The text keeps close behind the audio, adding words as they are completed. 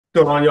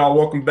Going on, y'all?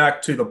 Welcome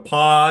back to the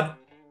pod.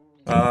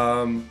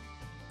 Um,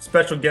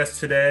 Special guest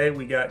today.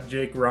 We got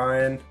Jake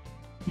Ryan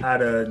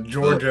out of Uh,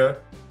 Georgia.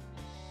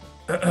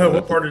 uh,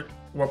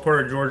 What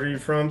part of Georgia are you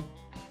from?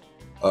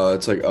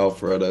 it's like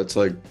Alpharetta. It's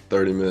like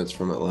 30 minutes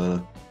from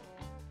Atlanta.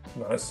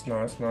 Nice,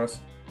 nice, nice.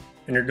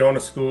 And you're going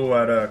to school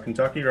at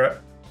Kentucky, right?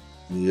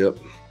 Yep.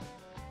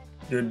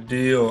 Good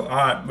deal. All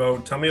right, Bo.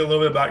 Tell me a little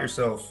bit about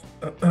yourself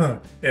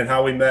and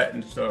how we met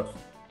and stuff.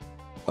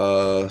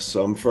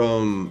 So I'm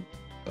from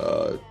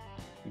uh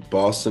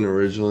Boston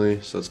originally,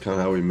 so that's kind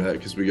of how we met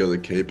because we go to the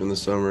Cape in the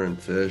summer and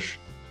fish.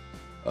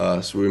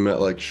 So we met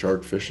like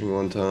shark fishing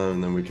one time,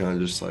 and then we kind of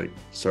just like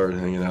started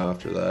hanging out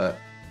after that.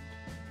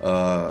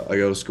 I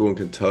go to school in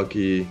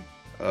Kentucky.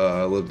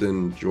 I lived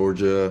in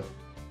Georgia,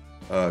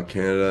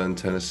 Canada, and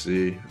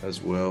Tennessee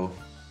as well.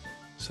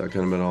 So I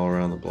kind of been all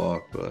around the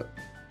block, but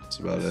that's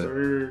about Yes, it.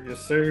 sir. Yes,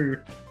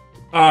 sir.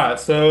 All right,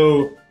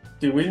 so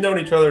dude, we've known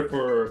each other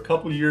for a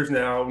couple years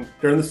now.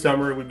 During the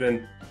summer, we've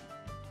been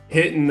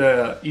hitting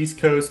the East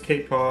Coast,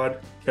 Cape Cod,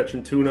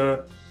 catching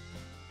tuna,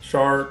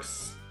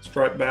 sharks,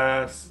 striped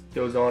bass,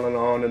 goes on and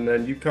on. And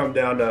then you come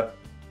down to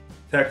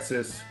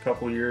Texas a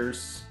couple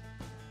years.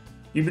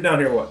 You've been down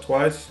here, what,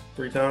 twice,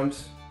 three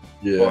times?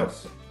 Yeah,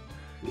 Twice.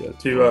 yeah,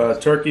 To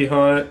twice. turkey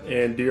hunt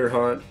and deer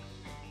hunt.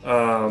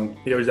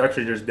 He was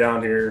actually just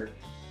down here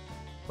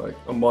like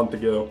a month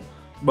ago.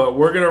 But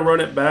we're gonna run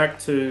it back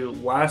to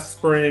last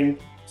spring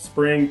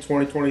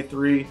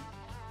 2023.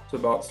 So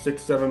about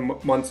 6, 7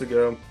 months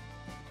ago.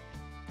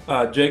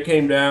 Jake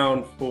came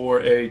down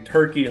for a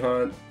turkey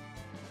hunt.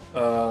 We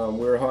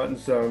were hunting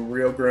some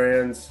Rio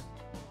Grandes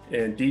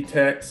and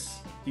D-Tex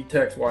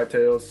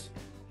whitetails.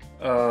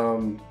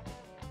 Um,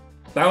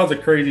 that was a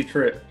crazy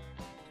trip.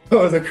 That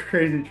was a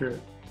crazy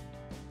trip.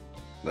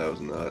 That was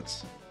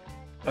nuts.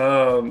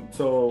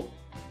 So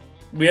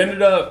we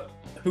ended up,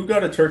 who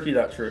got a turkey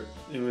that trip?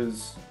 It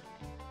was,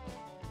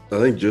 I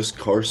think just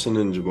Carson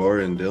and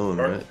Jabari and Dylan,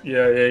 right?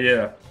 yeah, yeah,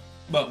 yeah.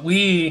 But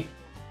me,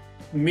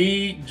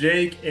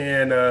 Jake,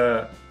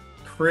 and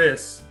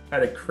Chris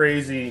had a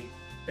crazy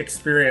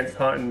experience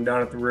hunting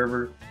down at the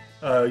river.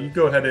 You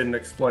go ahead and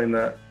explain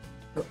that.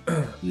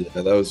 Yeah,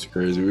 that was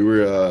crazy. We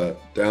were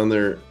down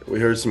there. We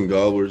heard some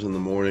gobblers in the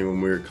morning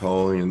when we were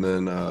calling, and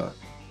then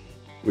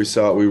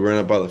we ran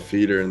up by the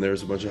feeder, and there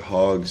was a bunch of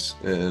hogs,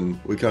 and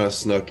we kind of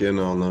snuck in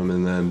on them,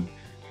 and then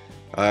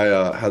I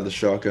had the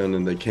shotgun,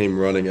 and they came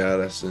running at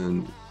us,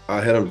 and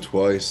I hit him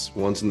twice,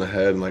 once in the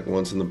head and like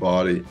once in the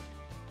body,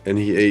 and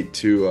he ate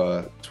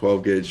two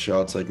 12 gauge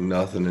shots like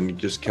nothing, and he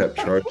just kept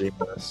charging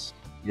us.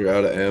 We were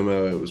out of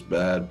ammo. It was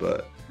bad,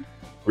 but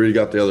we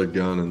got the other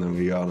gun, and then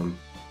we got him.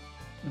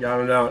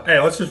 Got him down. Hey,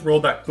 let's just roll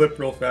that clip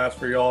real fast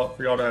for y'all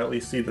to at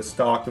least see the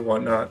stock and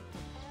whatnot.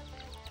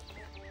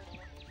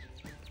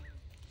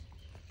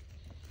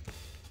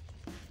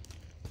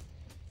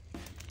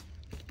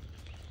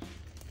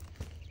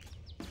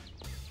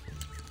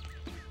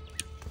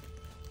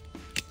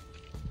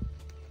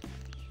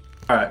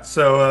 All right,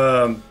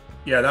 so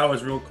yeah, that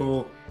was real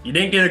cool. You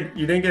didn't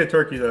get a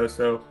turkey though,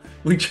 so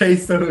we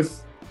chased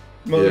those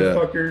Yeah,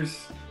 motherfuckers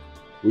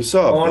we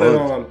saw on and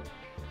on.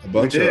 a We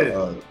bunch of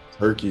did.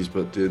 turkeys,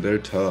 but dude, they're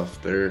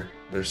tough. They're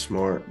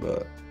smart,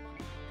 but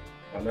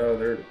I know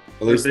they're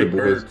at they're least the big boys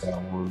birds.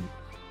 got one.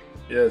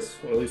 Yes,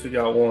 well, at least we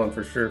got one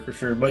for sure, for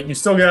sure. But you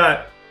still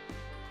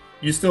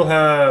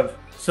have.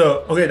 So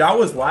okay, that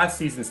was last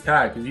season's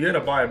tag because you had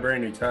to buy a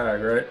brand new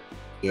tag, right?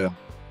 Yeah.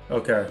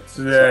 Okay,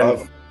 so So then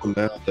I've found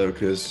out though,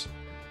 because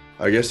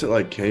I guess it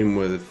like came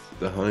with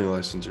the hunting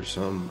license or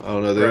something. I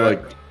don't know. They right.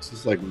 like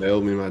just like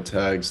mailed me my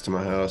tags to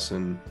my house,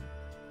 and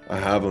I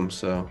have them.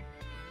 So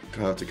I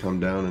have to come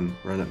down and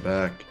run it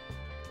back.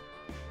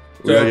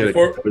 We gotta So get a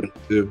before coyote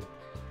too.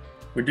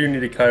 we do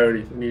need a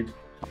coyote.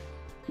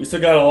 We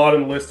still got a lot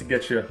on the list to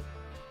get you.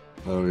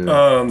 Oh yeah.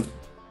 Um,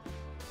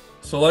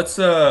 so let's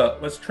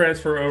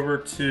transfer over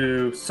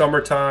to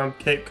summertime,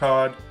 Cape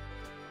Cod.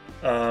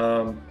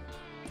 Um,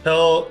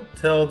 tell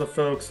the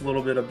folks a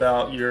little bit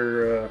about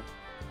your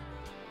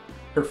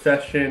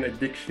profession,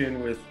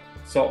 addiction with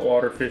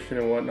saltwater fishing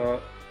and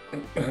whatnot.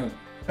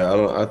 I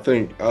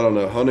don't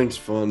know. Hunting's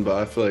fun, but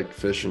I feel like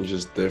fishing's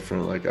just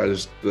different. Like I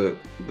just the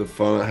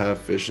fun I have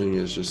fishing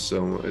is just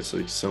it's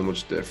like so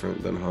much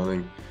different than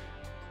hunting.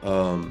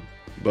 Um,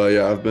 but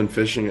yeah, I've been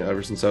fishing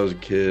ever since I was a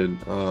kid.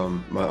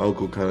 My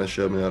uncle kind of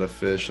showed me how to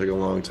fish like a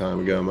long time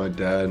ago. My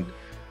dad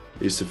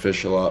used to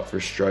fish a lot for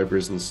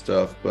stripers and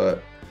stuff,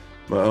 but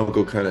my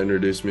uncle kind of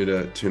introduced me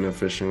to tuna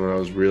fishing when I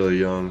was really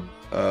young.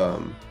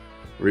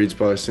 Reed's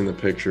probably seen the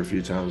picture a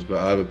few times, but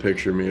I have a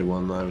picture of me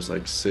one night I was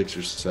like 6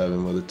 or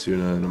 7 with a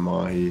tuna and a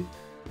mahi.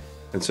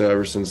 And so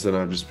ever since then,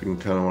 I've just been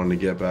kind of wanting to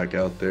get back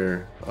out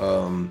there.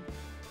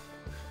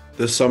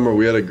 This summer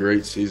we had a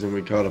great season.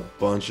 We caught a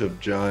bunch of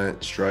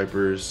giant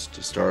stripers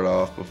to start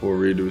off before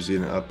Reed was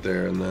even up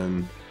there, and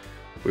then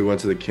we went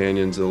to the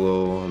canyons a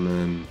little, and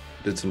then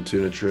did some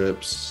tuna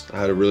trips. I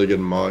had a really good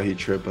mahi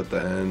trip at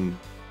the end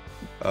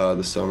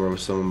the summer with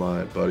some of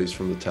my buddies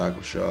from the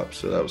tackle shop,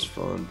 so that was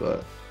fun.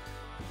 But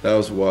that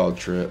was a wild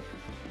trip.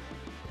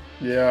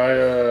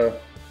 Yeah,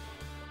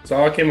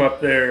 So I came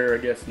up there, I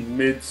guess,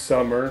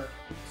 midsummer,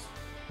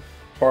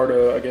 part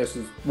of, I guess,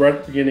 is right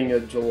at the beginning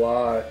of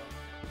July.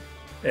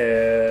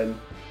 And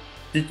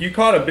you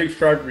caught a big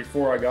striper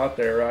before I got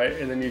there, right?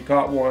 And then you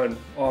caught one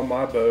on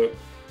my boat.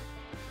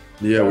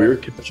 Yeah, we Uh, were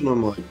catching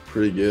them like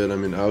pretty good. I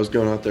mean, I was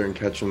going out there and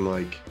catching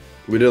like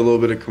we did a little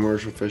bit of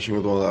commercial fishing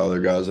with one of the other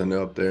guys I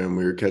know up there, and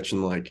we were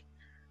catching like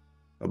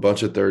a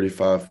bunch of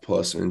 35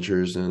 plus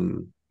inchers,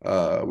 and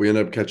we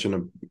ended up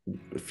catching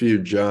a few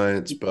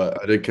giants,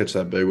 but I did catch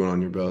that big one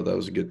on your boat. That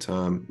was a good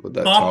time with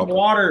that top top.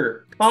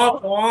 water,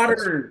 top That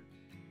water.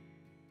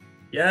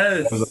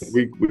 was like, Yes.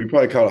 we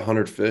probably caught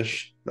 100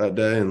 fish that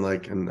day in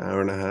like an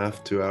hour and a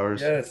half, 2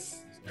 hours.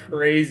 Yes. It's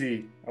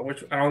crazy. I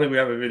don't think we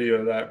have a video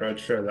of that, but I'd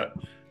share that.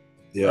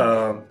 Yeah,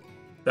 Um,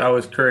 that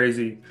was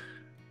crazy.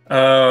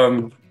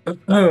 Um,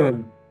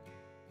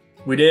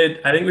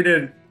 I think we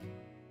did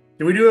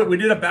we do it? We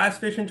did a bass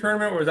fishing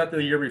tournament, or was that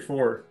the year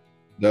before?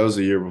 that was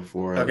the year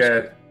before. That was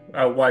Okay. good.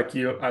 I wiped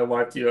you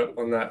up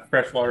on that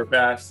freshwater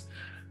bass.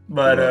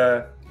 But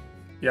Uh,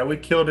 yeah, we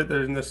killed it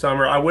in the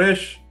summer.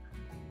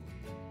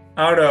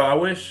 I don't know, I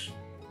wish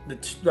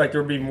like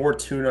there would be more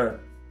tuna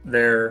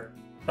there.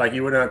 Like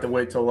you wouldn't have to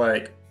wait till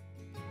like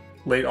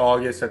late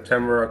August,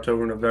 September,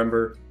 October,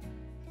 November.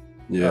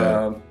 yeah,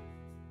 Um,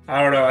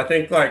 I don't know. I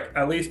think like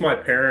at least my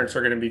parents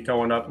are going to be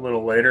going up a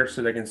little later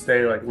so they can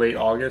stay like late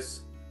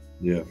August.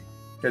 yeah,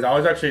 Because I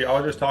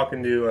was just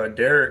talking to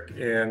Derek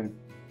and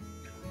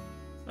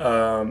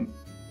um,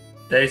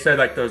 they said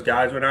like those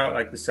guys went out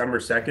like December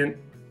 2nd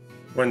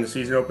when the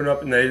season opened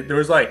up, and there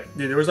was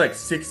like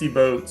 60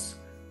 boats,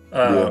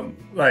 yeah.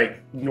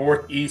 like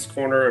northeast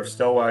corner of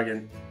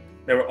Stellwagen.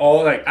 They were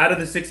all like out of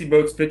the 60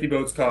 boats, 50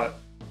 boats caught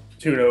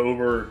tuna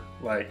over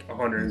like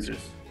 100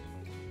 inches.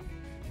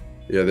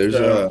 Yeah,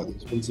 So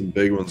there's been some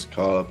big ones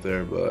caught up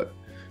there, but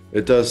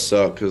it does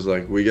suck because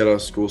like we get out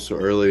of school so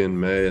early in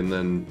May, and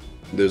then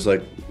there's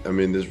like I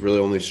mean there's really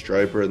only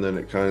striper, and then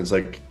it kind of is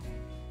like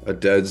a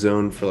dead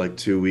zone for like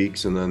 2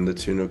 weeks, and then the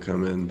tuna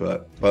come in.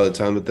 But by the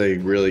time that they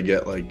really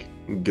get like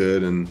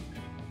good, and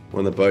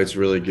when the bite's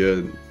really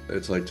good,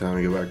 it's like time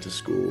to go back to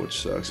school,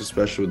 which sucks,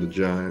 especially with the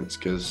giants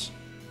because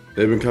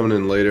they've been coming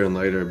in later and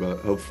later. But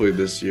hopefully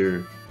this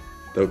year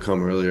they'll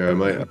come earlier. I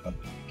might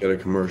get a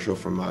commercial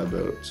from my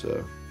boat,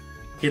 so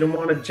get them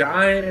on a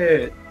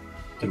giant.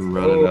 Let's can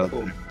run it out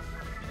go. there.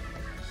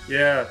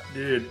 Yeah,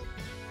 dude.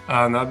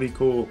 That'd be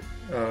cool.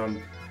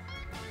 Um,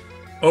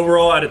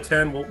 Overall, out of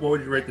 10, what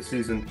would you rate the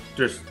season?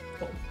 Just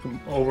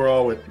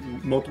overall with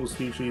multiple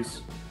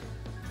species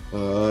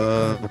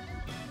Uh,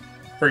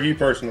 for you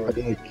I personally.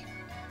 think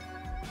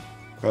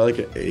probably like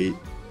an 8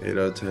 out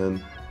of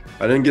 10.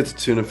 I didn't get to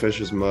tuna fish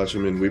as much. I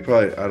mean,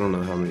 I don't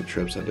know how many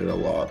trips I did, a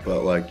lot,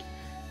 but like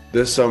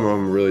this summer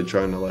I'm really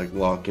trying to like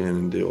lock in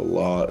and do a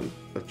lot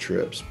of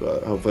trips,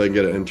 but hopefully I can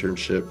get an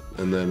internship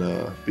and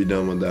then be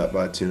done with that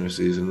by tuna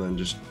season, then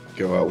just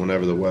go out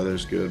whenever the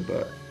weather's good.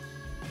 But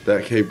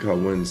that Cape Cod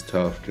wind's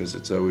tough because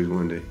it's always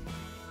windy.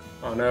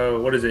 I know.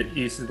 What is it?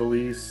 East of the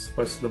least,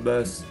 west of the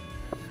best.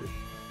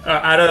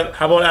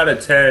 How about out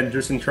of 10,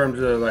 just in terms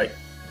of like,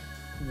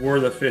 were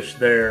the fish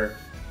there?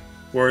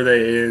 Were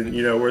they in,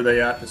 were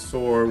they at the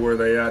store? Were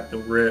they at the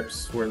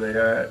rips? Were they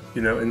at,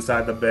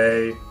 inside the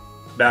bay,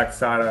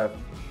 backside of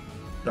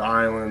the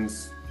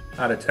islands?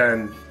 Out of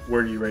 10,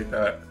 where do you rate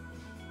that?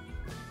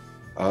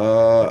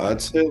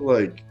 I'd say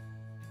like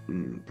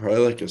probably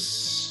like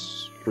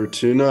for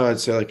tuna, I'd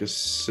say like a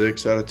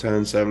 6 out of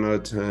 10, 7 out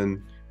of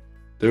 10.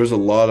 There was a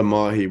lot of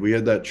mahi. We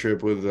had that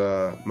trip with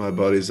my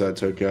buddies that I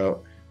took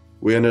out.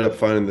 We ended up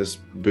finding this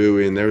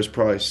buoy, and there was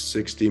probably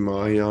 60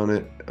 mahi on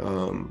it.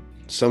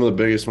 Some of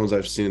the biggest ones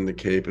I've seen in the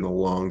Cape in a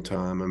long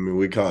time. I mean,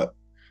 we caught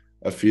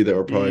a few that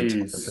were probably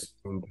 10 or Jeez.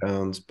 15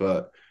 pounds,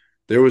 but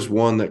there was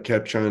one that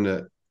kept trying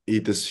to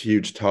eat this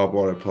huge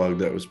topwater plug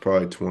that was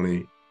probably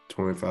 20,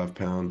 25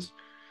 pounds.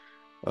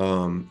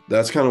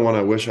 That's kind of one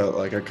I wish I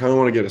kind of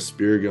want to get a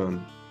spear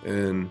gun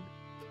and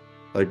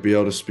like be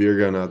able to spear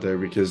gun out there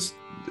because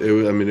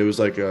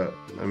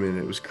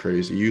it was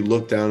crazy. You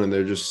look down and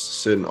they're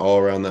just sitting all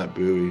around that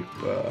buoy.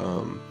 But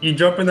You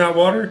jump in that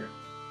water?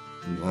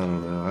 I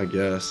don't know, I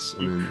guess.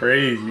 I You mean,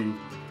 crazy.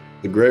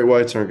 the great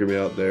whites aren't gonna be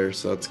out there,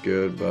 so that's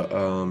good. But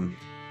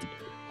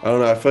I don't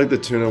know. I feel like the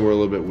tuna were a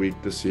little bit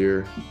weak this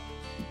year.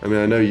 I mean,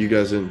 I know you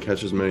guys didn't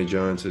catch as many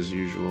giants as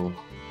usual,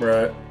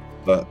 Right.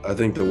 but I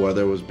think the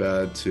weather was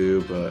bad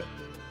too. But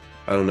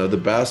I don't know. The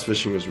bass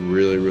fishing was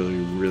really, really,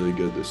 really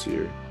good this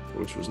year,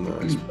 which was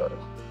nice. But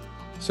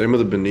same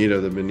with the bonita.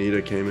 The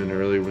bonita came in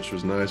early, which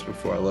was nice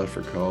before I left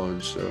for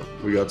college, so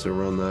we got to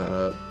run that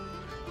up.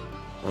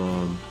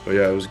 But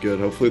yeah, it was good.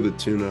 Hopefully the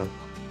tuna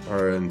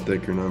are in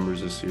thicker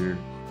numbers this year.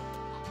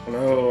 I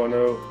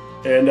know.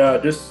 And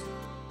just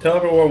tell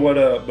everyone what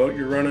boat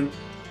you're running.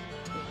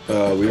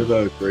 We have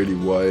a Grady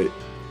White.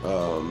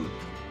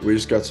 We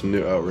just got some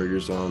new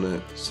outriggers on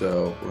it,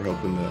 so we're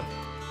hoping to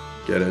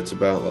get it. It's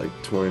about like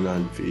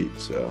 29 feet,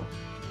 so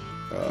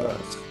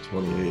it's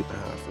 28 and a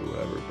half or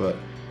whatever. But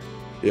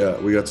yeah,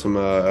 we got some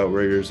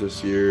outriggers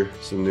this year,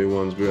 some new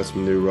ones. We got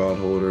some new rod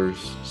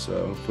holders,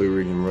 so hopefully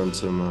we can run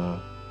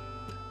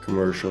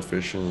commercial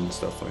fishing and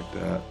stuff like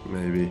that,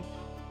 maybe.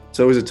 It's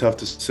always a tough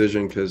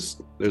decision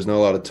because there's not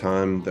a lot of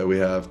time that we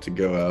have to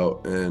go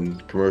out,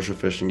 and commercial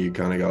fishing, you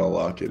kind of got to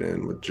lock it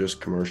in with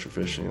just commercial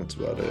fishing. That's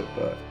about it.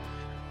 But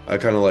I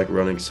kind of like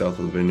running south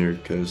of the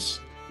vineyard because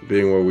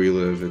being where we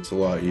live, it's a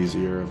lot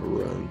easier of a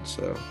run.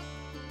 So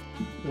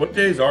What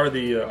days are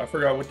the, I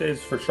forgot what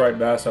days for striped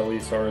bass at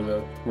least are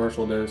the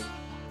commercial days.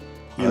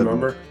 Do you I,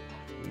 remember?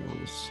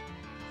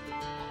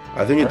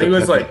 I think I it think it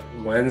was depends.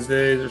 like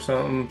Wednesdays or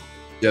something.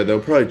 Yeah, they'll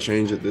probably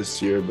change it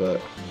this year, but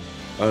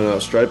I don't know.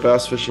 Striped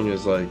bass fishing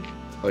is like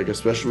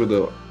especially with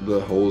the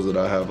holes that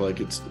I have, like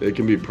it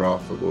can be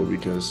profitable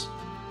because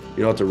you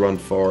don't have to run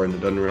far and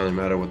it doesn't really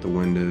matter what the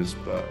wind is,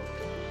 but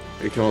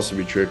it can also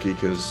be tricky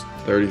because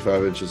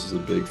 35 inches is a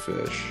big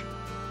fish.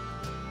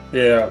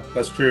 Yeah,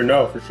 that's true.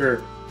 No, for sure.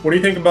 What do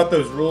you think about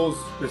those rules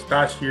this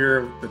past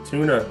year with the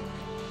tuna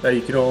that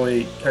you could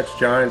only catch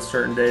giants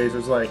certain days? It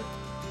was like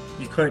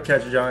you couldn't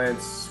catch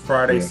giants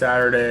Friday, Yeah.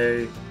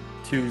 Saturday,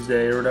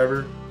 Tuesday, or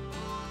whatever.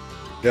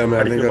 Yeah, I mean, How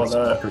I do you think feel that's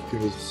about smart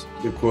because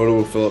the quota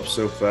will fill up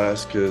so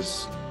fast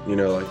because,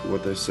 like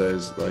what they say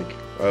is like,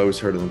 I always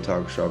heard in the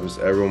taco shop is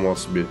everyone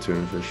wants to be a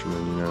tuna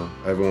fisherman.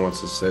 Everyone wants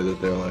to say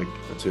that they're like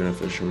a tuna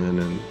fisherman,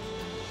 and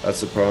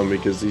that's the problem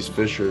because these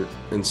fish are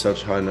in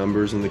such high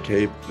numbers in the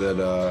Cape that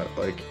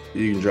like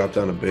you can drop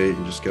down a bait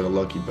and just get a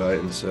lucky bite,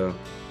 and so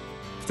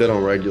if they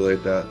don't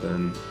regulate that,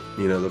 then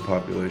the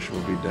population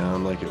will be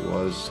down like it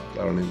was. I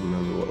don't even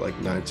remember what, like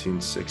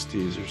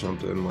 1960s or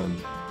something when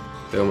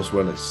they almost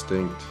went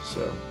extinct.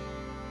 So,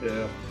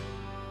 Yeah.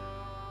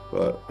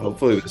 but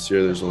hopefully this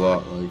year there's a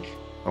lot. Like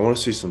I want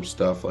to see some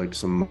stuff like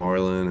some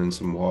marlin and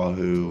some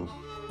wahoo.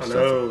 I Stuff.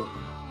 know.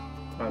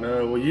 I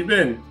know. Well, you've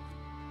been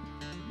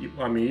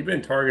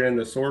targeting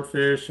the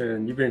swordfish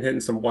and you've been hitting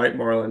some white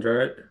marlins,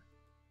 right?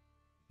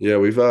 Yeah,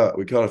 we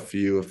caught a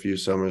few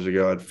summers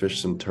ago. I'd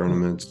fished some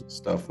tournaments and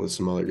stuff with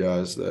some other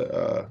guys that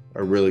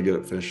are really good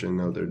at fishing,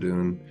 know what they're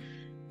doing.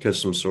 Catch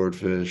some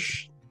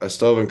swordfish. I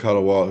still haven't caught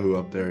a wahoo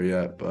up there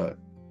yet, but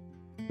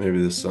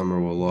maybe this summer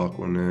we'll lock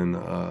one in.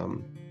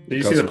 Did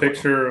you Caught see the some.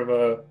 picture of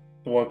the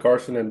one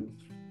Carson and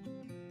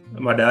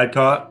my dad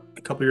caught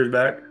a couple years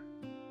back?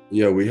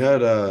 Yeah, we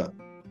had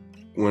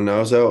when I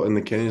was out in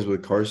the canyons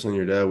with Carson and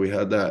your dad, we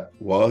had that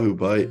wahoo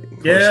bite.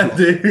 Yeah,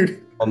 Carson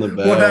dude. on the What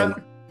bow, and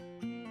happened?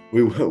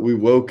 we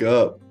woke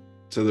up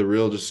to the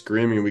reel just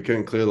screaming. We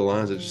couldn't clear the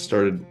lines. It just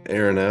started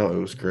airing out. It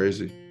was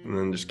crazy, and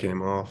then just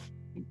came off.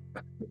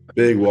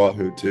 Big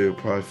wahoo too,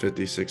 probably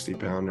 50, 60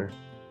 pounder.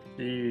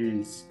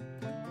 Jeez,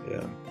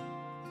 Yeah,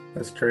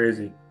 that's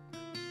crazy.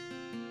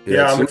 yeah.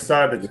 Yeah, I'm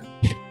excited.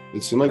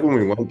 It seemed like when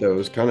we went though, it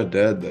was kind of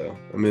dead though.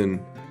 I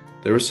mean,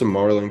 there was some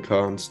marlin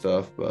caught and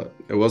stuff, but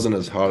it wasn't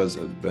as hot as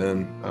it had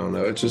been. I don't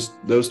know. It's just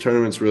those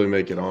tournaments really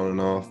make it on and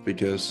off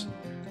because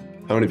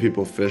how many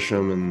people fish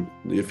them,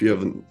 and if you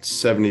have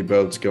 70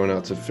 boats going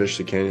out to fish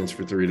the canyons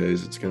for 3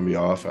 days, it's going to be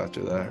off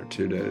after that, or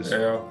 2 days.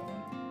 Yeah,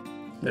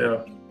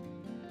 yeah.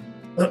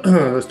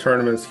 Those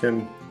tournaments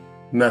can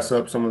mess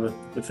up some of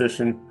the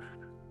fishing.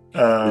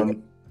 Yeah.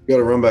 Um, Got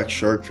to run back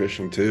shark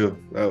fishing too.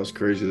 That was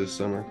crazy this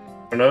summer.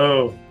 I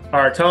know. All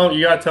right,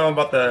 you gotta tell them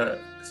about the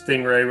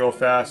stingray real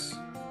fast.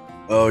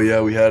 Oh yeah,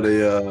 we had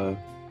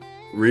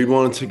Reed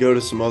wanted to go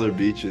to some other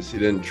beaches. He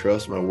didn't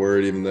trust my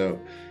word, even though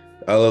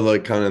I live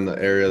like kind of in the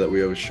area that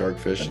we always shark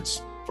fish.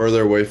 It's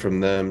further away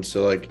from them,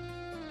 so like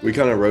we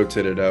kind of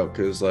rotated out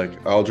because like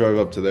I'll drive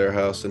up to their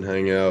house and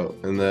hang out,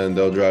 and then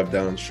they'll drive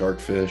down and shark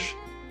fish.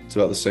 It's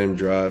about the same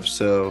drive.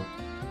 So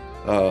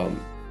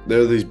there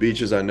are these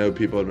beaches I know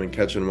people have been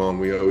catching them on.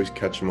 We always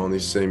catch them on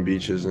these same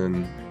beaches,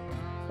 and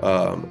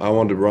I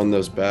wanted to run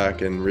those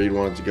back, and Reed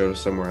wanted to go to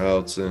somewhere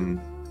else, and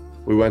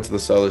we went to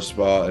this other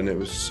spot, and it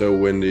was so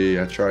windy.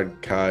 I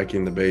tried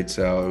kayaking the baits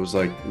out. It was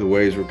like the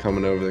waves were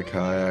coming over the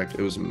kayak.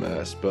 It was a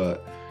mess,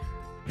 but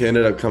he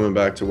ended up coming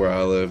back to where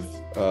I live,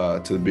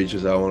 to the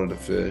beaches I wanted to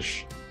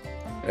fish.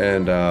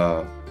 And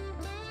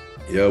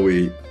yeah,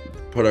 we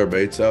put our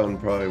baits out in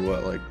probably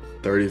like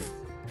 30,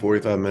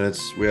 45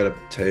 minutes. We had a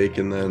take,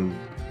 and then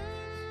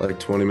like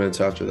 20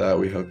 minutes after that,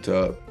 we hooked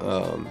up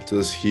to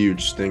this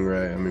huge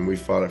stingray. I mean, we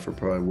fought it for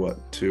probably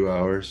 2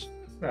 hours.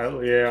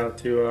 Yeah,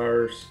 2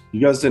 hours. You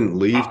guys didn't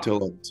leave till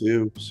like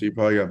 2, so you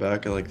probably got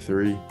back at like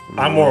 3.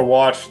 I more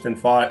watched than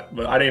fought,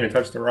 but I didn't even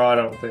touch the rod,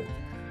 I don't think.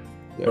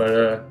 Yeah.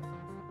 But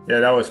yeah,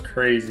 that was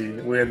crazy.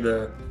 We had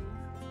the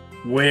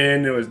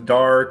wind, it was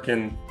dark,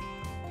 and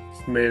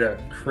just made a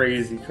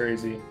crazy,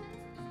 crazy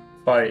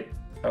fight.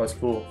 That was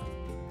cool.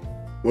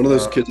 One of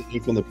those kids that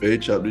came from the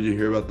bait shop, did you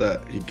hear about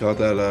that? He caught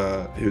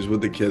that, he was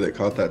with the kid that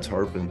caught that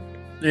tarpon.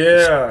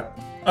 Yeah.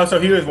 Oh, so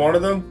he was one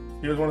of them?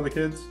 He was one of the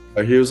kids?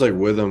 He was like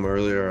with him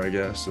earlier, I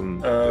guess,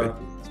 and or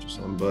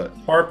something, but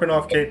Harping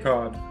off Cape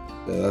Cod.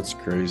 yeah, that's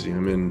crazy. I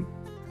mean,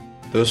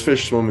 those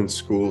fish swim in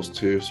schools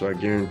too, so I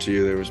guarantee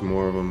you there was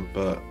more of them,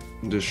 but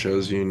it just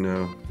shows you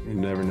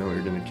never know what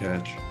you're gonna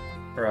catch.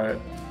 Right.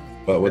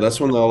 But well, that's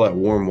when all that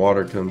warm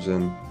water comes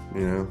in,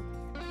 you know.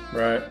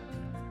 Right.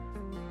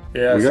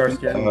 Yeah, it We starts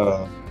got getting.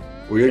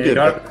 we gotta You get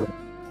got- back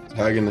to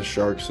tagging the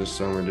sharks this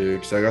summer,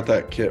 dude, because I got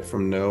that kit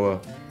from Noah.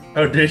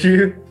 Oh, did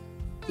you?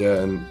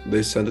 Yeah, and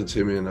they sent it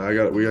to me, and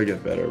we gotta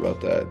get better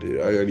about that,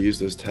 dude. I gotta use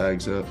those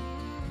tags up.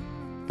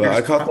 But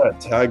I caught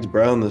that tagged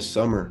brown this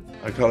summer.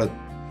 I caught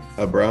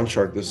a brown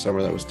shark this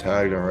summer that was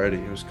tagged already.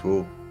 It was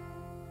cool.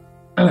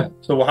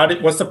 So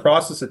what's the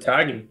process of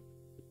tagging?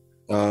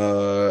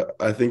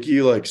 I think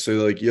you like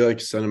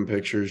send them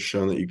pictures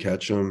showing that you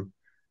catch them,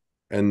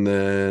 and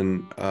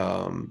then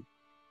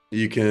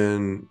you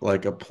can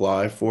like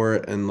apply for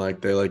it, and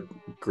like they like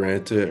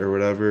grant it or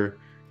whatever,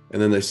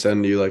 and then they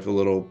send you like a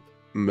little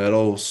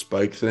metal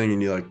spike thing,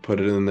 and you like put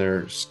it in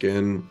their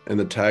skin, and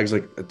the tag's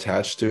like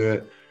attached to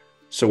it.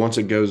 So once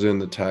it goes in,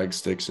 the tag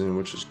sticks in,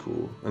 which is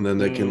cool. And then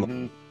they can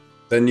Hmm.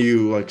 then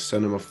you like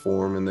send them a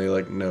form, and they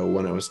like know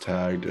when it was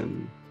tagged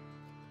and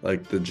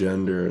like the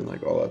gender and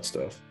like all that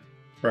stuff.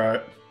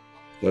 Right.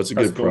 So it's a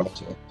That's good cool.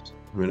 process.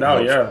 I mean, it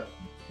No, helps yeah,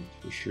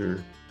 for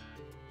sure.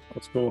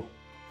 that's cool.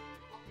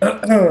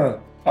 All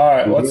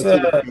right, We let's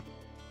gotta take a,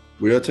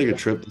 we gotta take a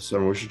trip this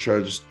summer. We should try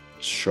to just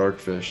shark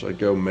fish, like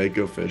go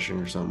mako fishing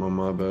or something on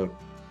my boat.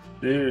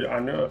 dude, I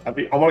know. I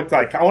want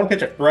to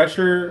catch a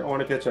thresher. I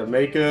want to catch a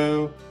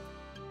mako,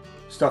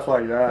 stuff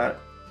like that.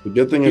 The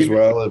good thing is Keep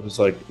where I live is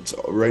like it's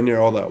right near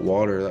all that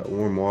water, that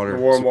warm the water.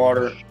 warm So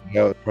water.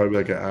 yeah, it's probably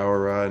like an hour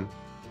ride.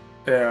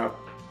 Yeah,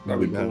 Not that'd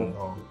be be bad cool. at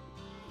all.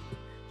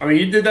 I mean,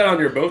 you did that on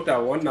your boat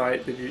that one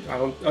night. Did you? I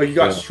don't. Oh, you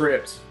got Yeah,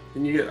 stripped.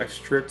 Didn't you get like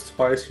stripped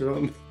twice or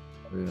something?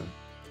 yeah.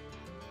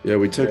 Yeah,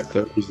 we took Yeah.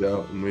 30s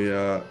out, and we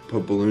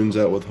put balloons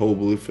out with whole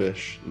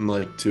bluefish in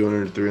like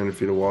 200, 300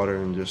 feet of water,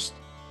 and just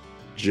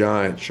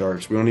giant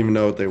sharks. We don't even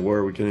know what they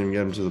were. We couldn't even get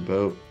them to the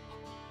boat.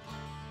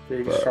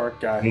 Big But shark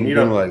guy. we You need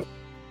to need bring a like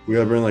we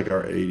gotta bring like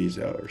our 80s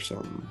out or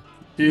something.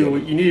 Get dude.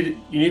 'em. You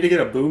need to get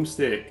a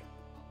boomstick.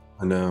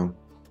 I know.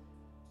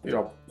 You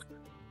know,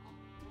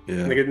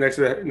 and Yeah. get next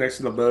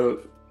to the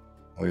boat.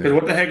 Oh Because yeah.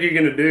 what the heck are you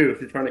gonna do if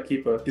you're trying to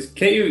keep a? Because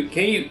can't you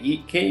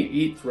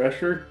eat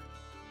thresher?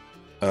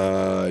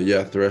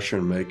 Yeah, Thresher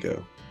and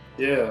Mako.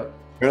 Yeah.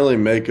 Apparently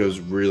Mako's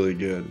really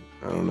good.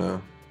 I don't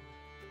know.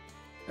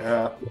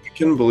 Yeah. I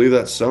couldn't believe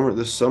that summer.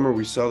 This summer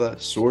we saw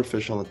that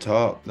swordfish on the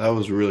top. That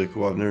was really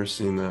cool. I've never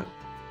seen that.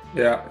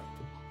 Yeah.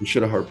 We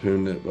should have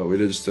harpooned it, but we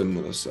just didn't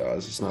know the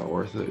size. It's not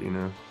worth it, you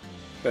know.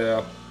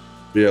 Yeah.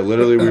 But yeah,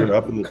 literally we were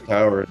up in the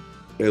tower.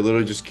 It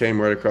literally just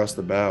came right across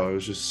the bow. It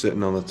was just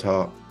sitting on the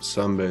top,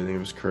 sunbathing. It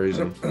was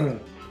crazy.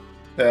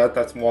 Yeah,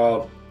 that's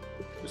wild.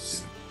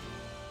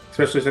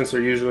 Especially since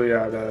they're usually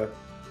at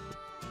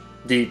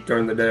deep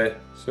during the day.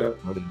 So,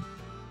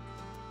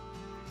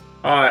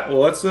 all right. Well,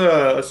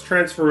 let's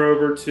transfer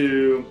over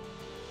to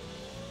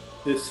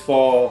this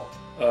fall.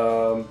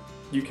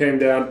 You came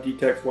down to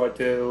detect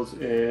whitetails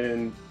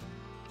in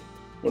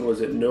when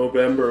was it?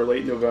 November,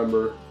 late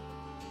November.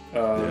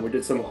 Yeah. We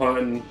did some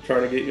hunting,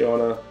 trying to get you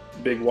on a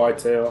big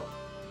whitetail.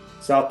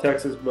 South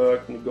Texas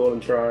buck in the Golden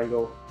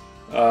Triangle.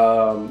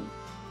 Um,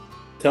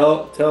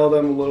 tell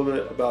them a little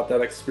bit about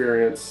that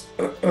experience.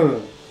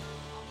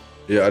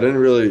 Yeah, I didn't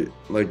really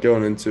like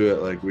going into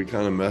it. Like we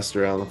kind of messed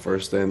around the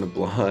first day in the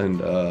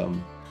blind.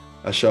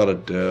 I shot a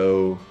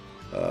doe.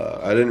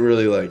 I didn't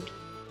really like,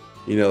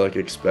 like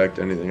expect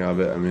anything of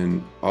it. I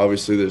mean,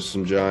 obviously there's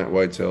some giant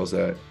whitetails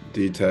at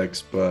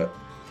D-Tex, but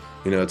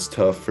it's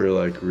tough for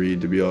like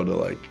Reed to be able to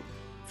like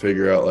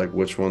figure out like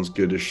which one's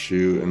good to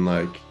shoot, and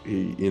like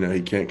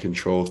he can't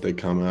control if they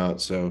come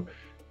out. So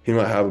he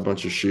might have a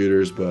bunch of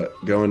shooters, but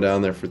going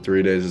down there for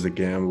 3 days is a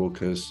gamble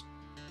because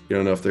you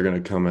don't know if they're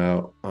gonna come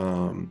out.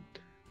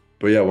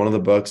 But yeah, one of the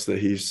bucks that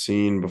he's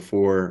seen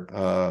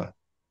before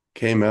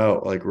came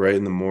out like right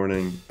in the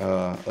morning,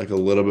 like a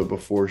little bit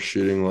before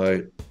shooting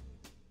light,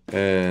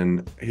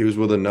 and he was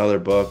with another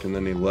buck, and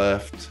then he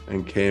left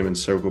and came and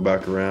circled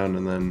back around,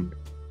 and then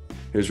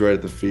he was right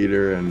at the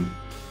feeder, and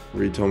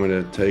Reed told me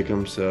to take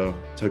him, so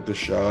took the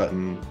shot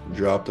and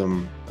dropped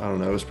him. I don't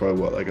know, it was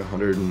probably what, like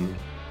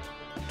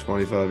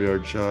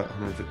 125-yard shot,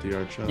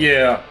 150-yard shot.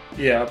 Yeah,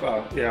 yeah,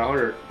 about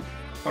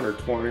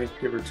 120,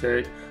 give or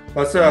take.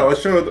 Let's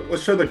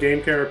show the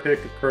game camera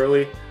pic of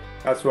Curly.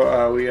 That's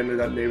what we ended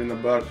up naming the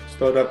buck.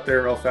 Stood up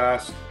there real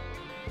fast.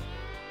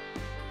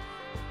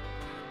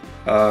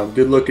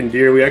 Good looking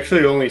deer. We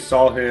actually only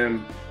saw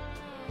him.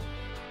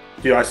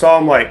 Dude, I saw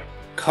him like a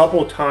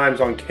couple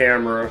times on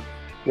camera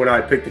when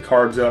I picked the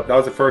cards up. That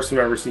was the first time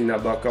I ever seen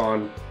that buck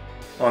on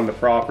the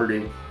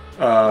property.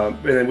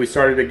 And then we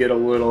started to get a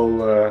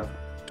little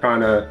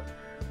kind of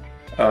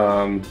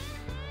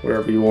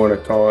whatever you want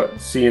to call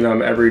it, seeing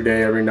them every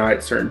day, every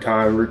night, certain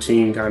time,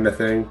 routine kind of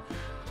thing.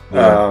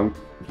 Yeah.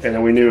 And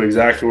then we knew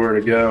exactly where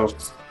to go.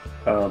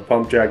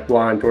 Pump jack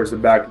blind towards the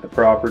back of the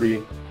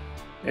property.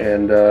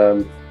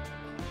 And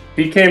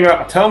he came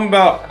out. Tell him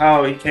about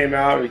how he came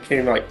out. He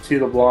came like to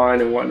the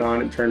blind and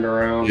whatnot and turned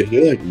around. Yeah,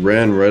 he like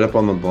ran right up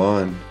on the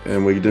blind,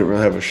 and we didn't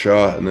really have a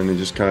shot, and then he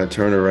just kind of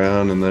turned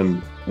around and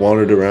then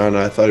wandered around,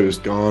 and I thought he was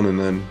gone, and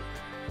then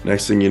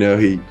next thing you know,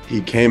 he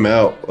came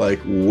out like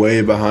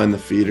way behind the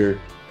feeder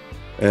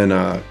and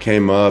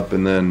came up,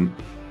 and then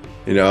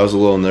I was a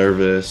little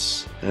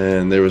nervous,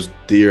 and there was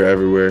deer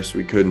everywhere, so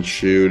we couldn't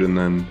shoot, and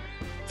then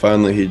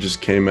finally he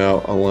just came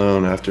out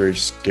alone after he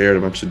scared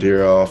a bunch of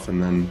deer off,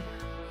 and then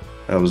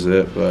that was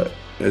it. But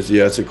it's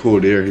a cool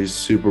deer. He's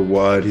super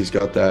wide. He's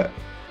got that.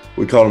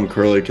 We call him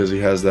curly because he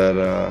has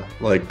that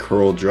like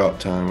curl drop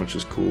time, which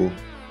is cool.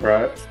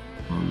 Right.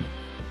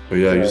 But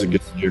yeah, he's a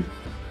good deer.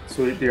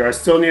 Sweet deer. I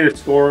still need to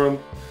score him,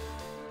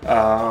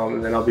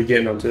 and then I'll be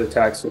getting them to the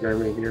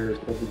taxidermy here.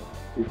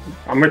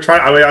 I'm gonna try.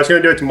 I was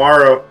gonna do it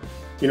tomorrow.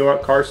 You know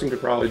what? Carson could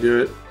probably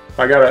do it.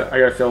 I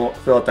gotta fill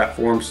out that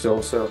form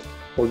still, so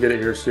we'll get it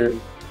here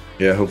soon.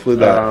 Yeah, hopefully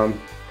that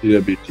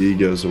DWD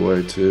goes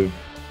away too.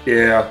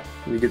 Yeah,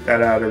 we get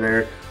that out of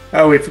there.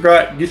 Oh, we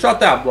forgot. You shot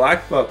that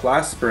black buck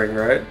last spring,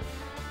 right?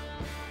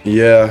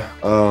 Yeah.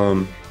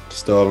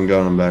 Still haven't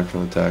gotten him back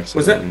from the tax.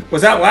 Was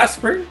that last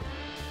spring?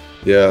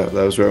 Yeah,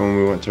 that was right when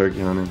we went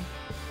turkey hunting.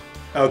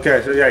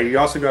 Okay, so yeah, you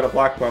also got a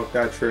black buck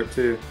that trip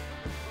too.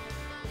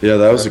 Yeah,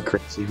 that was a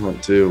crazy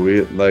hunt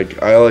too. I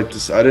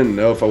didn't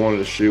know if I wanted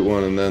to shoot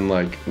one, and then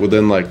like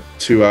within like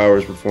 2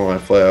 hours before my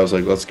flight, I was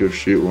like, let's go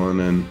shoot one.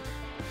 And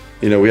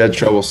we had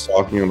trouble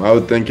stalking them. I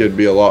would think it'd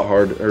be a lot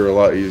harder or a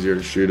lot easier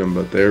to shoot them,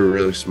 but they were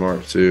really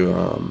smart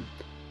too.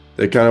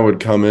 They kind of would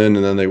come in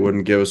and then they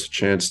wouldn't give us a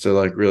chance to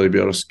like really be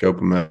able to scope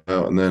them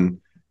out. And then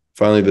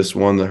finally this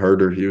one, the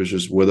herder, he was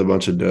just with a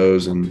bunch of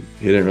does and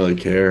he didn't really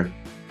care.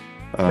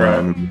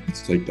 Right.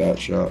 Let's take that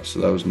shot.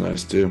 So that was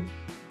nice too.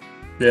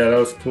 Yeah, that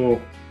was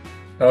cool.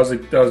 That was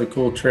a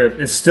cool trip.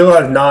 It still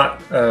has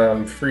not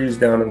freeze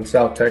down in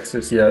South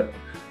Texas yet.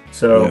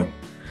 So Yeah.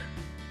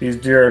 these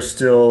deer are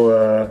still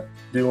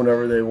do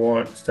whatever they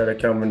want instead of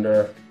coming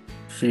to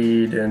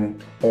feed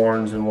and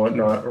horns and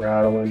whatnot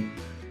rattling.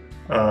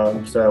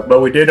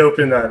 But we did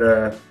open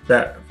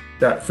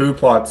that food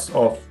plot's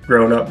all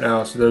grown up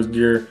now. So those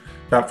deer,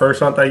 that first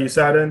hunt that you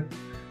sat in,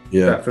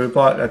 that food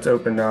plot, that's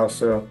open now.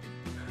 So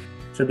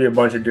should be a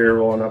bunch of deer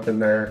rolling up in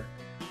there.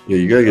 Yeah,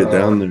 you gotta get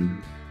down there.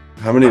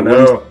 How many?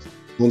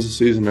 When's the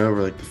season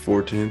over? Like the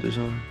 14th or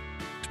something?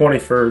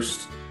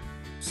 21st.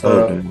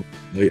 So damn.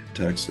 Late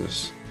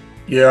Texas.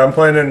 Yeah, I'm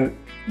planning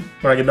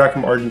when I get back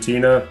from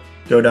Argentina,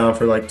 go down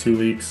for like 2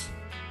 weeks.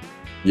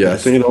 Yeah, I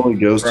think it only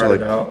goes to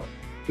like out.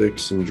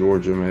 6th in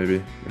Georgia maybe,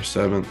 or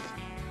 7th.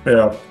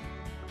 Yeah.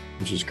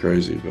 Which is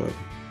crazy, but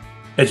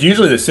it's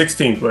usually the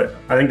 16th, but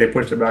I think they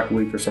pushed it back a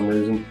week for some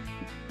reason.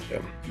 Yeah.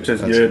 Which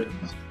is good.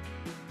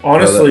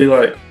 Honestly,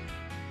 like,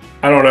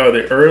 I don't know,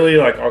 the early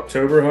like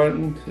October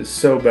hunting is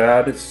so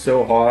bad, it's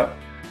so hot.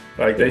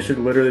 Like they should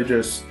literally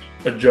just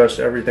adjust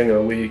everything a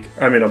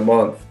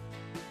month.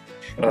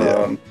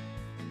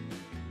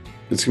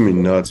 It's gonna be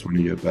nuts when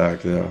you get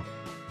back though.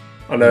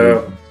 I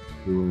know.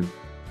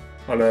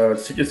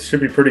 It should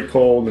be pretty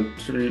cold and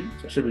it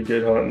should be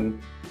good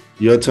hunting.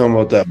 You gotta tell them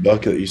about that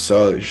bucket that you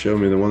saw that you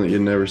showed me, the one that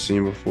you'd never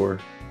seen before.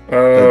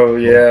 Oh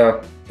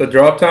yeah, the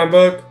drop time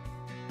buck.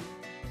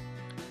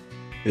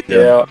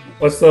 Yeah,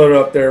 let's load it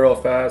up there real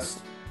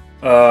fast.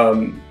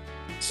 So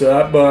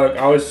that buck,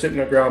 I was sitting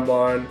in a ground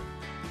blind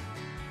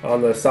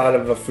on the side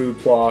of a food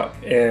plot,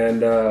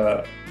 and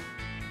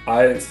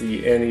I didn't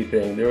see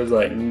anything. There was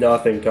like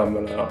nothing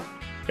coming out.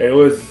 It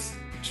was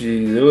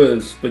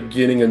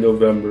beginning of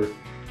November.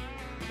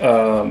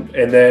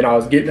 And then I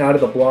was getting out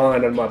of the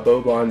blind on my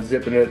bow blind,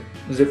 zipping it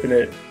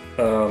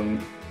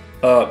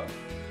up,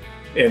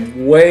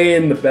 and way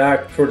in the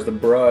back towards the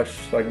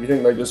brush. Like if you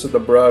think like this is the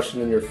brush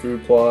and then your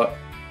food plot,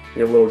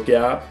 your little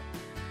gap.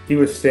 He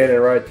was standing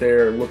right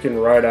there, looking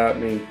right at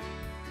me,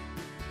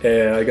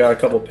 and I got a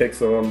couple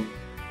pics of him.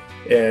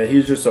 And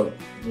he's just a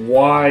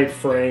wide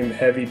frame,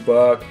 heavy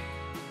buck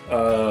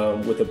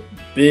with a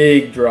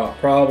big drop,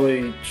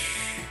 probably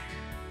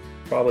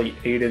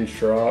 8-inch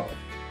drop,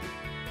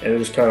 and it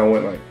just kind of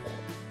went like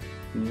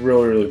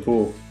really, really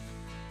cool.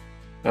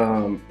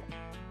 I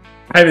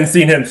haven't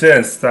seen him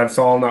since. I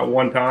saw him that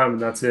one time,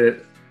 and that's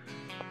it.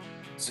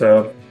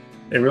 So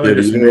it really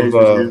just amazes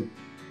you.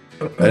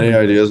 Any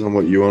ideas on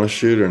what you want to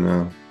shoot or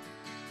no?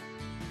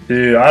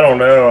 Dude, I don't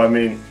know. I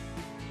mean,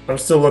 I'm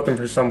still looking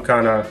for some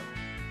kind of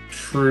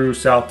true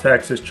South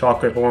Texas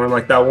chocolate horn,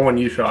 like that one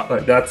you shot.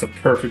 Like that's a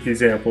perfect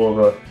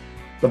example of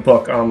the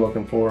buck I'm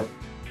looking for.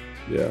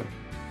 Yeah.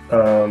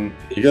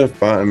 You gotta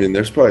find. I mean,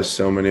 there's probably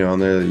so many on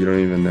there that you don't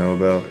even know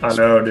about. I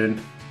know, dude.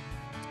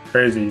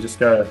 Crazy. You just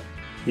gotta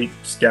keep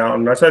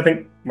scouting. That's what I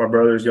think my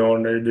brother's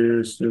going there to do,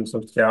 is doing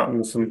some scouting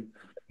in some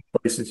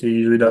places he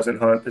usually doesn't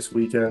hunt this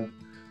weekend.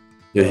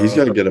 Yeah, he's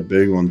got to get a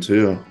big one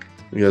too.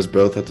 You guys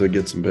both have to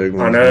get some big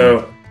ones. I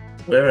know.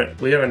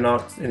 We haven't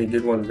knocked any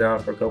good ones down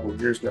for a couple of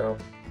years now.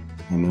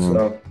 I know.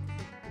 So,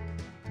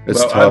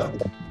 it's tough.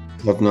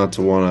 Tough not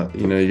to want to.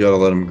 You got to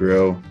let them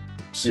grow.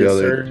 See how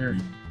they.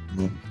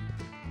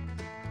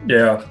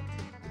 Yeah.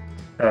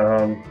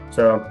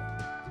 So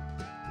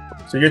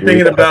you're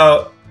thinking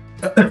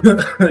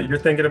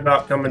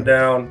about coming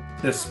down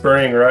this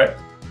spring, right?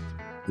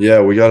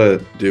 Yeah, we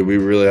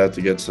really have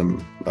to get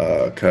some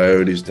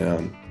coyotes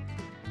down.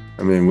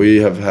 I mean, we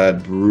have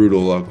had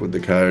brutal luck with the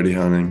coyote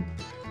hunting.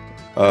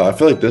 I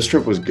feel like this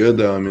trip was good,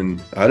 though. I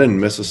mean, I didn't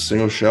miss a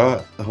single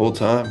shot the whole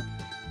time.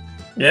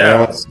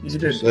 Yeah, you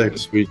did.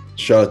 6. We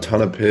shot a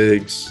ton of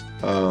pigs,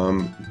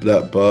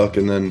 that buck,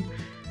 and then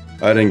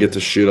I didn't get to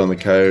shoot on the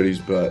coyotes,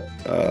 but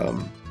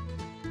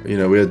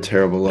we had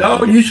terrible luck No,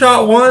 again. you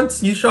shot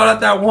once. You shot at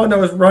that one that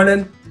was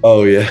running.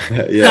 Oh yeah,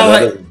 yeah. Yeah, That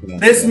like doesn't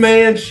count, this yeah.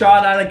 man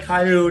shot at a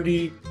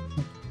coyote,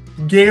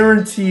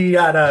 guarantee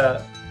at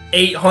a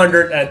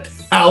 800 at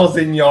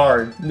 1,000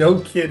 yards. No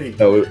kidding.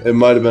 No, it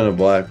might have been a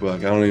black buck.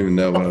 I don't even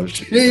know what I Oh, was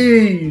shooting.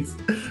 jeez.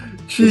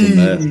 It was a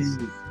mess.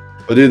 Jeez.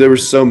 But dude, there were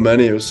so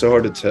many. It was so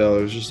hard to tell.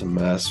 It was just a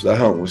mess. That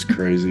hunt was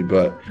crazy.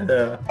 But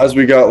Yeah. as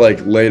we got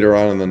like later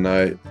on in the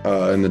night,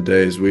 in the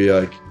days, we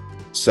like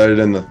set it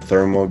in the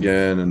thermal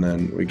again, and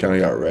then we kind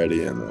of got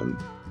ready, and then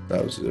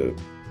that was it.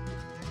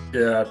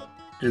 Yeah.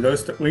 Dude,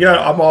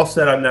 I'm all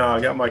set up now.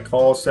 I got my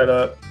call set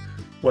up,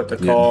 what to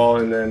Yeah. call,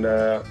 and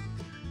then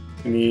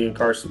me and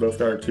Carson both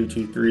got our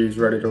 223s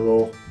ready to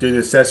roll. Dude, the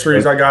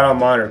accessories I got on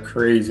mine are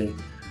crazy.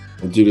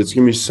 Dude, it's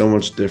gonna be so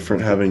much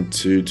different having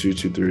two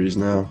 223s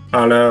now.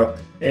 I know.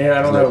 And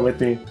I don't have it with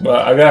me,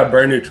 but I got a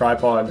brand new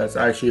tripod that's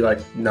actually like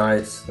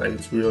nice. Like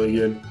it's really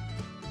good.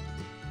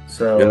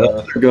 So Yeah, that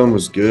other gun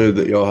was good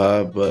that y'all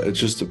have, but it's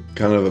just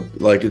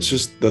it's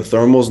just the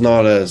thermal's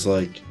not as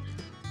like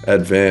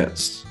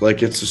advanced.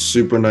 Like it's a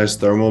super nice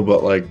thermal,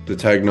 but like the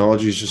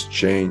technology's just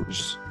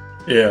changed.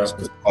 yeah. It's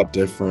a lot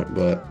different,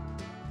 but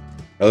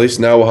at least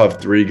now we'll have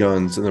 3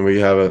 guns, and then we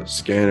have a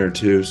scanner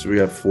too, so we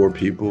have 4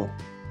 people,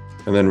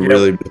 and then Yep.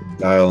 really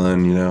dial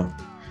in.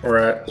 All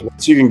right.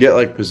 Once you can get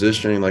like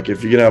positioning, like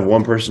if you can have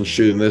one person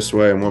shooting this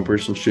way and one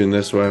person shooting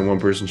this way and one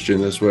person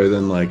shooting this way,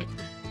 then like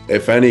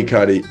if any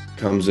cutty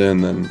comes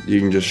in, then you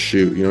can just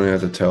shoot. You don't even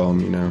have to tell them.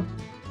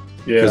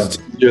 Yeah. Because it's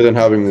easier than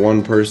having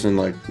one person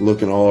like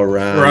looking all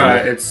around. Right.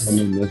 and It's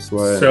coming this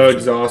way. so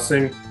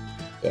exhausting.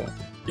 Yeah.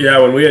 Yeah.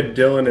 When we had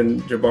Dylan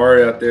and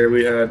Jabari out there,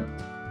 we had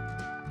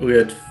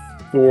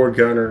 4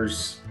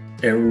 gunners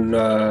and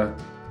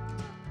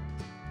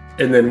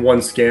then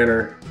 1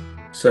 scanner.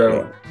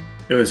 So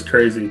it was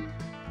crazy.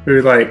 We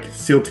were like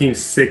SEAL Team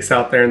 6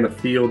 out there in the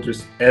field.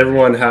 Just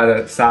everyone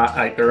had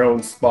like their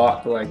own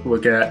spot to like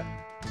look at.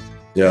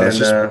 Yeah, it's And,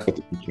 just have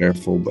to be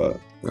careful, but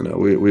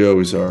we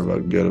always are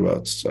good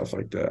about stuff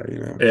like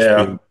that.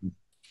 Yeah.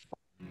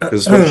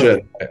 Because some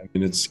shit,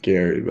 it's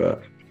scary,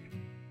 but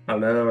I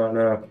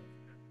know.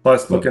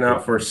 Plus looking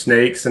out for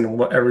snakes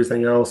and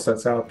everything else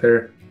that's out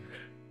there.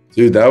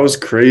 dude, that was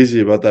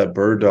crazy about that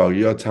bird dog.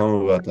 You gotta tell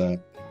me about that.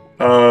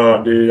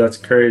 Oh, dude, that's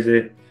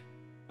crazy.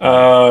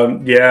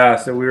 Yeah.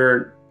 So we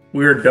were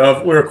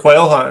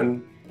quail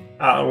hunting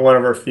out in one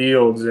of our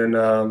fields, and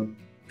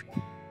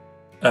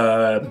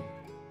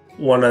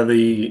one of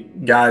the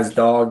guy's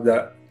dog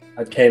that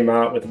came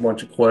out with a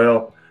bunch of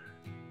quail.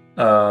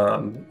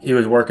 He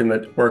was working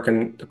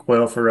the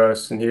quail for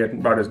us, and he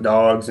had brought his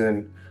dogs,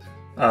 and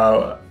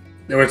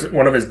there was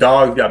one of his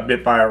dogs got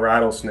bit by a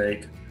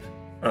rattlesnake,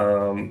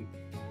 and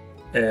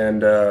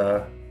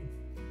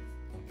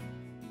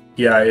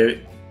yeah,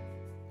 we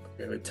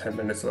have 10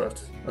 minutes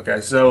left.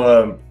 Okay,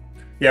 so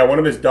yeah, one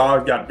of his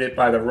dogs got bit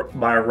by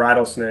a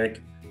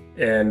rattlesnake,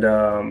 and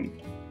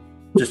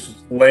just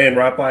laying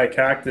right by a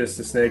cactus,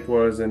 the snake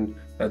was, and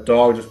a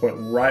dog just went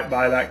right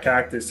by that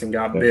cactus and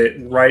got bit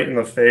right in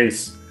the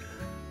face.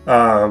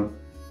 And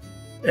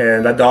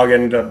that dog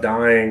ended up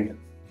dying,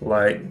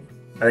 like,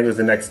 I think it was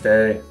the next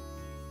day.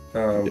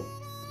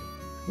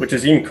 Which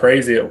is even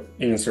crazy it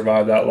even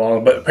survived that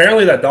long. But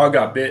apparently that dog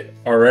got bit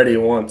already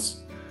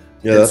once.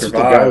 Yeah, that's what the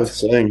guy was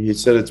saying. He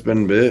said it's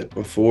been bit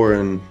before,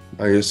 and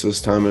I guess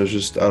this time it was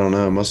just, I don't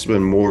know, it must have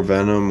been more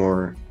venom,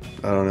 or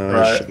I don't know,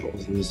 Right.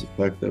 it was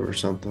effective or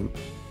something.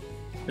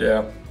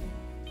 Yeah.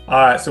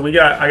 All right, so I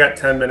got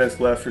 10 minutes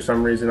left for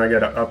some reason. I got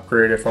to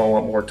upgrade if I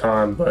want more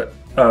time. But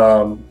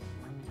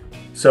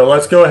so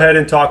let's go ahead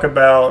and talk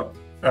about.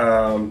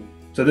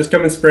 So this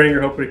coming spring,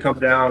 you're hoping to come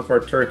down for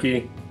a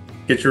turkey,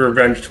 get your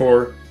revenge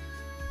tour,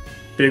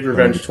 big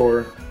revenge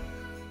tour.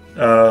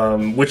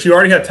 Which you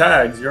already had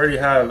tags. You already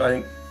have, I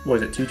think,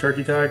 was it 2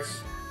 turkey tags?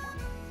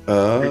 3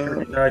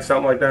 turkey tags,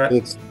 something like that.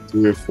 It's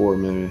 3 or 4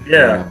 maybe.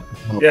 Yeah.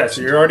 Yeah,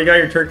 so you already got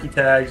your turkey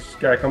tags. Just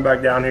gotta come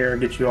back down here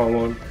and get you on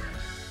one.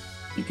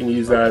 You can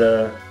use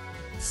that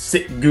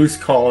sick goose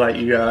call that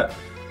you got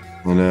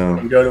I know.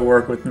 and go to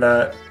work with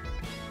that.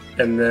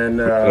 And then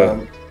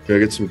Gotta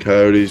get some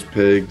coyotes,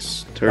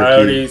 pigs, turkey.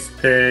 coyotes,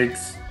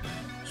 pigs,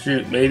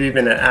 shoot, maybe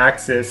even an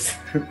axis.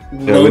 Yeah, we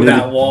Load need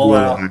that to wall do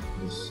out. that.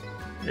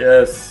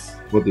 Yes.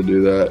 What to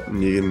do that,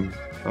 and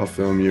I'll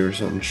film you or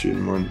something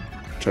shooting one.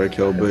 Try to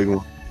kill a big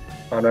one.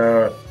 I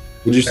know.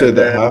 Would you say And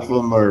that then- half of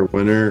them are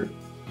winter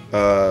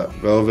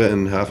velvet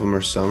and half of them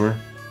are summer?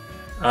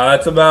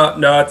 It's about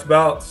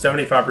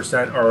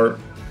 75%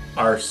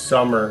 are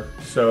summer,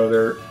 so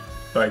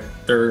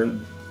they're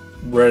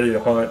ready to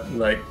hunt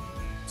like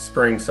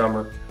spring,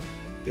 summer.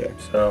 Yeah.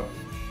 So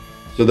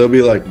So they'll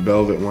be like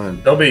velvet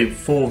when? they'll be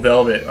full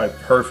velvet, like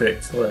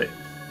perfect, like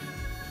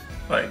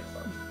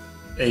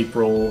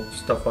April,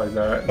 stuff like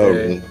that. Oh, They-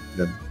 really?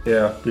 Yeah.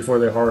 Yeah, before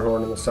they hard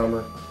horn in the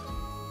summer.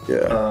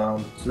 Yeah.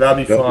 So that'd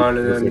be That'd fun.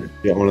 be And then,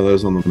 perfect. Get one of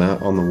those on the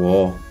mat on the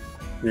wall.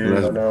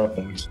 dude, I know.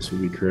 This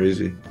would be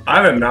crazy.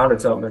 I haven't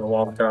mounted something in a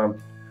long time.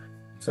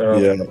 So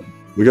Yeah.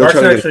 We gotta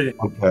Carson try to actually- get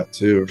a that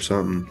too or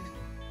something.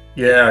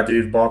 Yeah,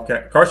 dude,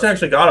 bobcat. Carson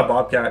actually got a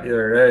bobcat the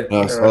other day.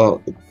 I saw,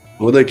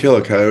 would they kill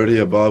a coyote,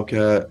 a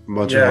bobcat, a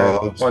bunch of Yeah,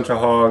 hogs? bunch of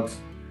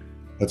hogs.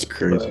 That's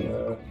But crazy.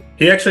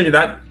 he actually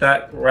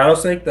that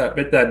rattlesnake that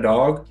bit that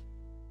dog.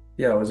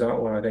 Yeah, it was that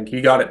one. I think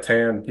he got it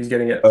tan. He's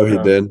getting it. Oh, he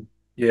did?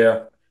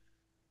 Yeah,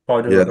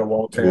 probably doing Yeah, like a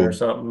wall tan or cool.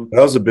 something.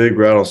 That was a big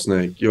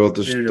rattlesnake. You'll have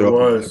to Dude, it throw it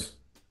back. was.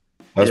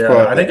 That's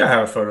Yeah, I probably, think I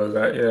have a photo of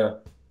that. Yeah.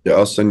 yeah,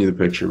 I'll send you the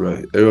picture,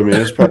 but I mean,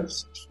 it's probably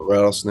a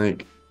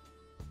rattlesnake.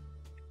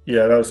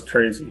 Yeah, that was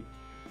crazy.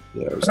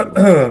 Yeah, it was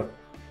nuts.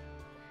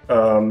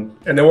 um,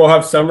 and then we'll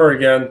have summer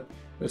again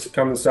this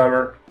coming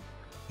summer.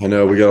 I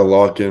know we got to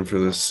lock in for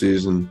this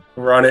season.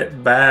 Run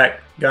it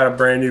back. Got a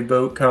brand new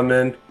boat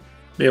coming.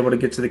 Be able to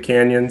get to the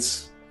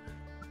canyons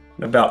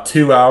in about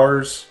 2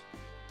 hours.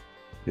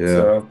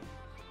 Yeah. So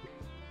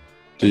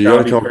Dude, you got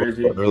that'll to be come up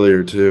crazy.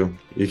 earlier too.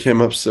 You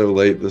came up so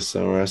late this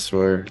summer, I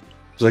swear. It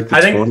was like the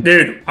I think, 20th.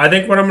 dude, I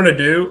think what I'm gonna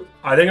do,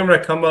 I think I'm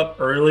gonna come up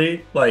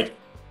early, like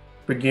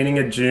beginning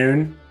of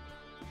June.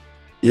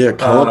 Yeah,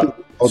 come up.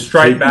 I'll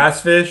Striped take you.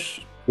 bass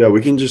fish. Yeah,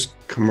 we can just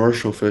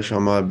commercial fish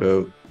on my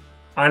boat.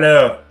 I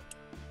know.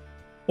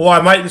 Well,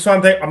 I might. That's what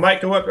I'm thinking. I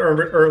might go up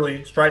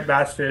early, striped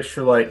bass fish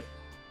for like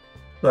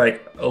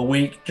a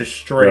week just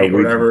Yeah, straight,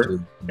 we can whatever,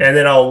 too. and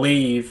then I'll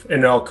leave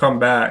and I'll come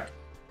back.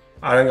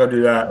 I think I'll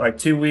do that. Like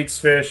 2 weeks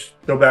fish,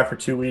 go back for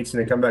 2 weeks,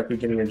 and then come back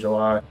beginning of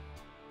July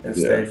and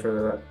Yeah. stay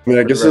for I mean,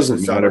 I the guess it rest of the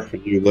doesn't matter summer. for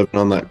you living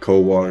on that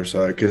cold water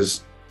side,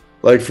 because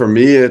like for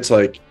me, it's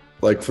like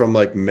from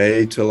like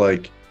May to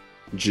like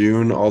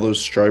June, all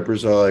those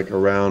stripers are like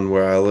around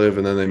where I live,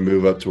 and then they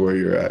move up to where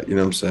you're at. You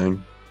know what I'm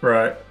saying?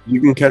 Right.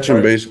 You can catch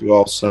them Right. basically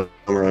all summer.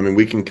 I mean,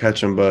 we can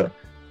catch them, but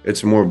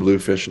it's more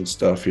bluefish and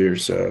stuff here.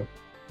 So,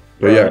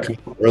 but yeah, Right. come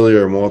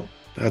earlier, and we'll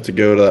have to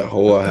go to that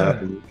hole I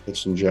have and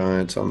catch some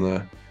giants on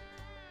the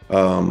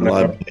I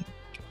live, know. bait,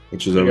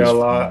 which is We got always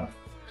fun.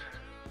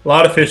 a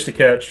lot of fish to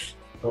catch.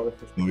 A lot of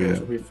fish to Oh catch. yeah,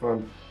 It'll be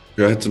fun.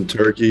 go hit some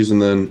turkeys,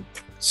 and then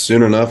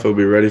soon enough, it'll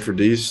be ready for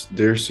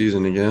deer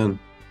season again.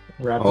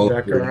 Wrapping All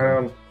back over again.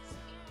 around.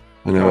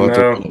 I know. I We'll have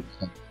know. to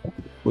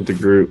with the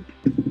group.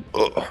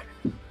 Ugh.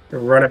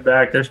 Run it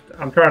back.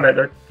 I'm trying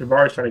to.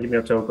 Jabari's trying to get me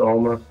up to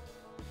Oklahoma.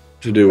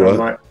 To do I what?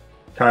 might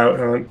coyote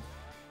hunt.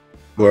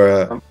 Where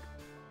at? Um,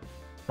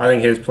 I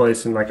think his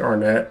place in like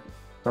Arnett.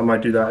 I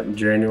might do that in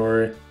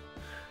January.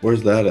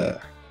 Where's that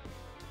at?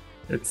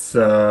 It's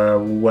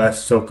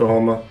West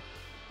Oklahoma.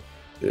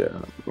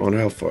 Yeah, I wonder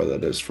how far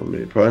that is from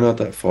me. Probably not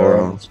that far,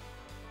 Um, honestly.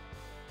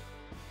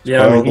 It's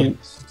yeah, I mean, probably like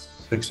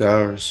 6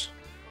 hours.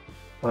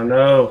 I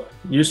know.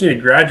 You just need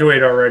to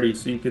graduate already,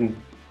 so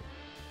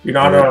you're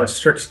not Right. on a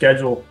strict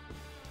schedule.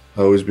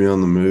 Always be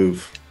on the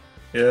move.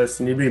 Yes,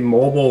 you need to be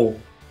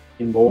mobile.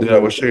 Be Dude, I mobile.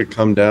 wish I could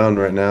come down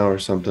right now or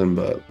something,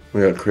 but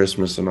we got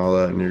Christmas and all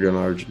that, and you're going to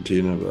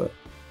Argentina, but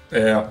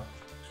Yeah.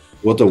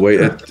 we'll have to wait.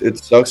 It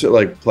sucks. It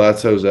like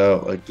plateaus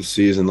out like the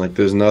season. Like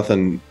there's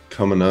nothing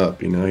coming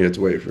up, you know. You have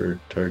to wait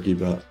for turkey,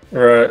 but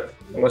Right.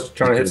 Unless you're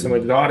trying to hit some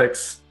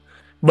exotics.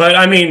 But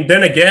I mean,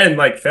 then again,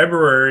 like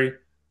February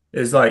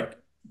is like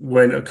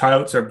when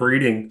coyotes are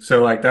breeding.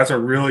 So like that's a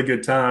really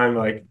good time.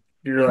 Like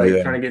you're like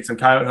yeah, trying to get some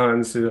coyote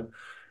hunts to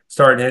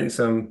start hitting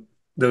some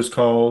those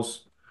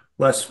calls.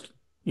 Less,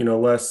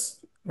 less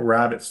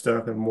rabbit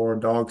stuff and more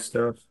dog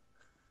stuff.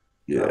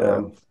 yeah,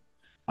 Um,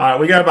 all right,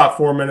 we got about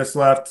 4 minutes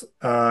left.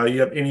 You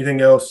have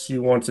anything else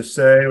you want to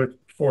say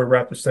before we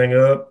wrap this thing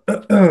up?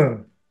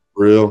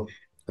 real.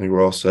 I think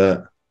we're all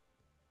set.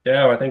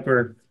 Yeah, I think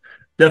we're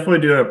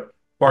definitely do a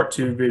part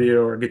two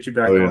video or get you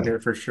Oh back on yeah, here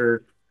for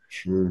sure.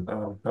 sure.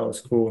 That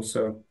was cool.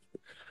 So,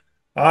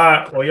 all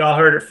right. Well, y'all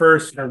heard it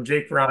first from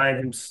Jake Ryan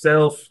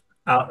himself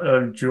out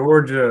of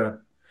Georgia.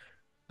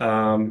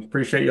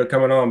 Appreciate you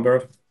coming on,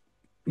 bro.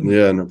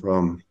 Yeah, no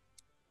problem.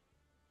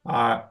 All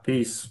right.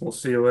 Peace. We'll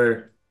see you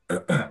later.